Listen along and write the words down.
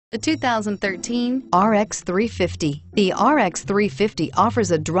The 2013 RX 350. The RX 350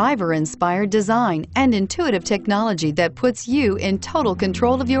 offers a driver-inspired design and intuitive technology that puts you in total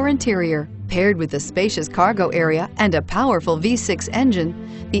control of your interior. Paired with a spacious cargo area and a powerful V6 engine,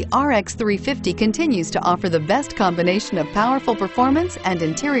 the RX 350 continues to offer the best combination of powerful performance and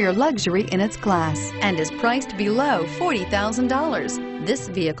interior luxury in its class and is priced below $40,000. This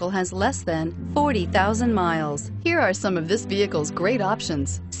vehicle has less than 40,000 miles. Here are some of this vehicle's great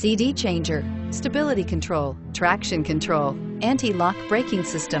options: CD changer, stability control, traction control, anti-lock braking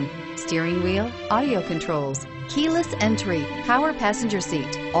system, steering wheel audio controls, keyless entry, power passenger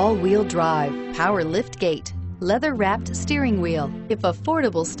seat, all-wheel drive, power lift gate, leather-wrapped steering wheel. If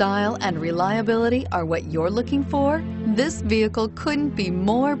affordable style and reliability are what you're looking for, this vehicle couldn't be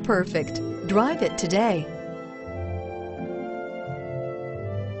more perfect. Drive it today.